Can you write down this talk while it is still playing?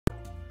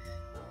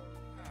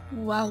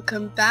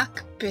Welcome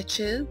back,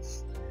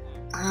 bitches.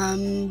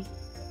 I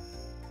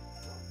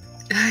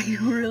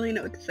don't really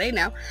know what to say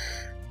now.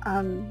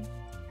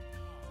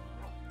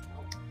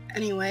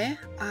 Anyway,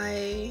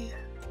 I'm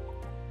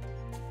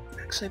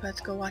actually about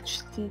to go watch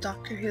some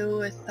Doctor Who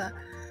with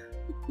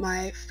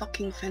my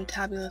fucking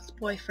fantabulous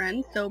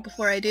boyfriend. So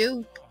before I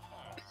do,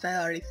 because I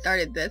already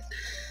started this,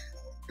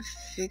 I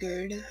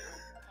figured I'd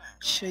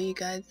show you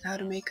guys how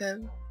to make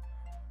a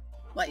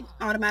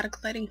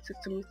automatic lighting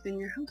system within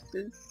your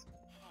houses.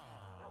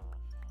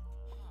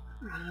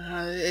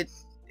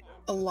 It's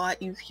a lot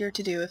easier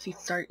to do if you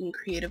start in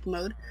creative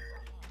mode,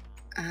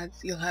 as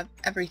you'll have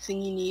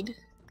everything you need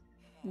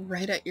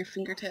right at your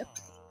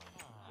fingertips.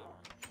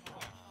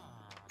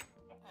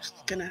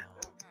 Just gonna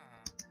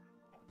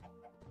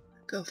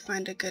go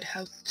find a good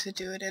house to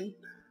do it in.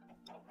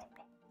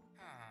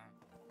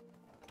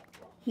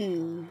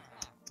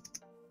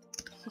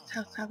 Does this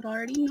house have it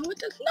already? No, it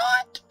does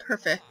not!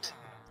 Perfect.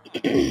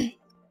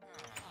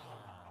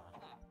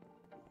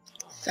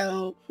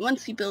 So,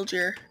 once you build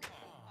your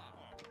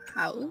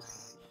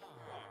house,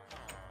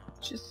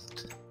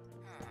 just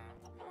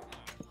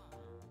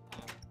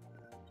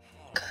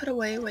cut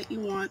away what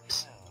you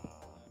want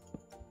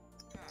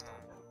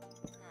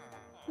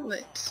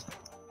lit,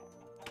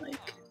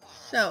 like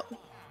so.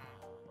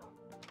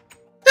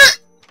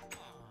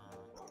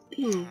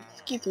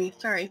 Excuse me,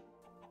 sorry.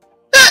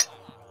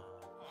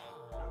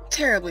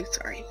 Terribly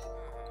sorry.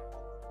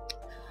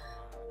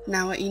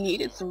 Now what you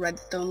need is a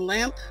redstone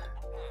lamp,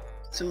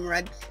 some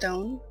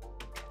redstone,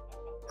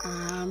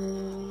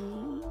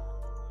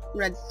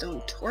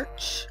 redstone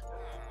torch.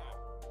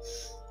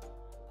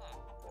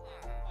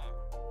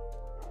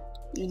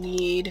 You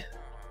need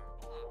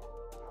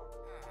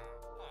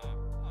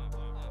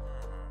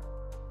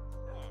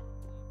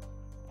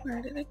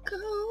where did it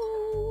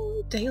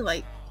go?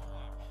 Daylight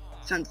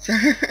sensor.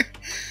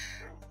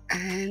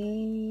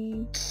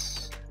 And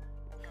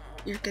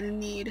you're gonna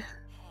need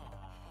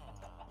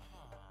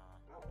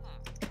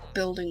a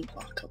building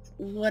block of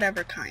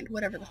whatever kind,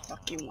 whatever the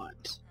fuck you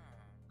want.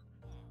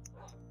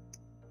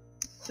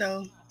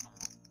 So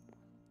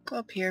go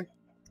up here,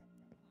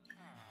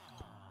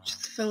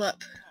 just fill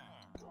up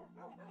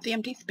the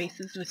empty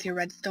spaces with your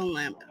redstone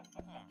lamp.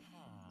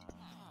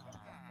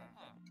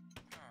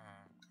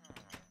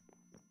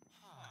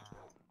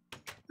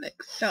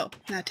 Like so.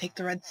 Now take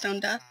the redstone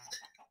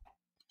dust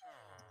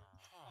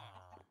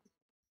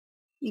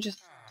and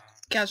just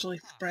casually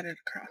spread it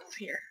across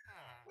here.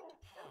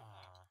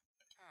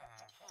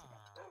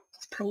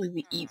 It's probably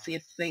the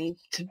easiest thing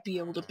to be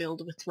able to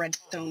build with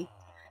redstone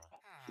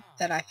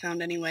that I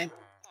found anyway.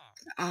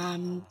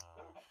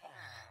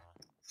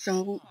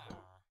 So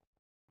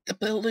the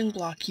building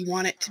block, you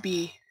want it to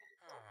be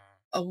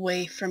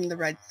away from the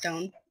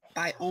redstone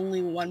by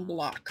only one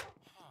block.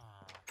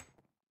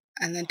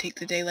 And then take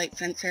the daylight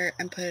sensor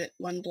and put it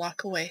one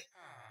block away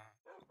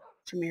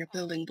from your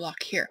building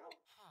block here.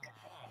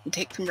 And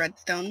take some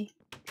redstone,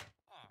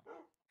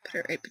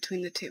 put it right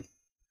between the two.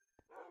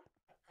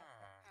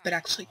 But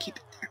actually keep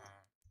it there.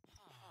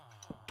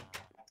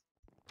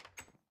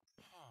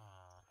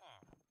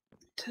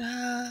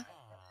 Ta-da!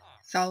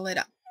 It's all lit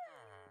up.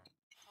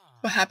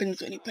 What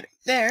happens when you put it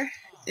there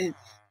is it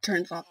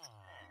turns off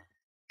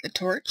the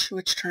torch,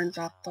 which turns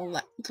off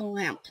the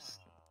lamps.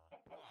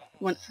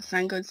 Once the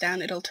sun goes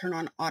down, it'll turn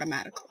on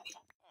automatically.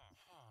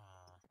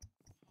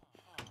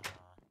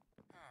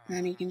 And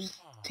then you can just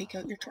take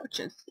out your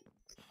torches.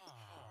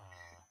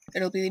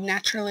 It'll be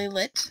naturally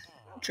lit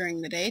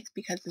during the day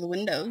because of the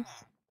windows.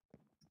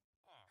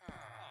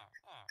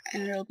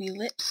 And it'll be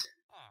lit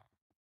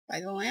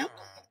by the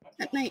lamps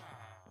at night.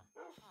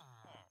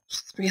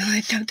 Just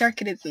realized how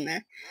dark it is in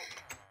there.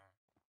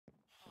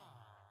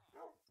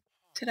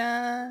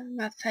 Ta-da!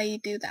 That's how you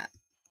do that.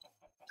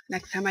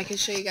 Next time I can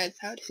show you guys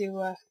how to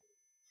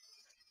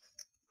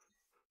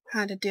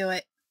do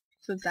it.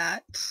 So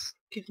that,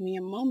 give me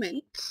a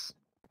moment.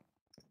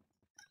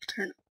 I'll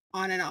turn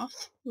on and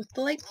off with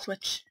the light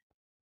switch.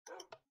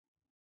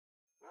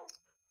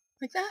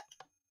 Like that.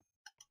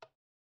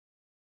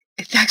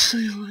 It's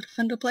actually a lot of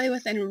fun to play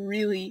with and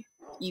really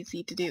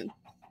easy to do.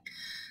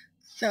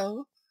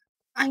 So,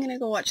 I'm gonna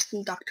go watch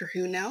some Doctor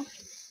Who now.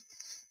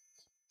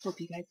 Hope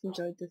you guys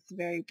enjoyed this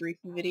very brief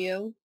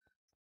video.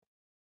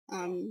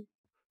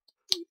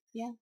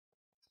 Yeah.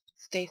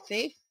 Stay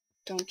safe,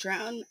 don't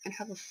drown, and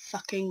have a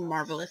fucking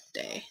marvelous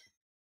day.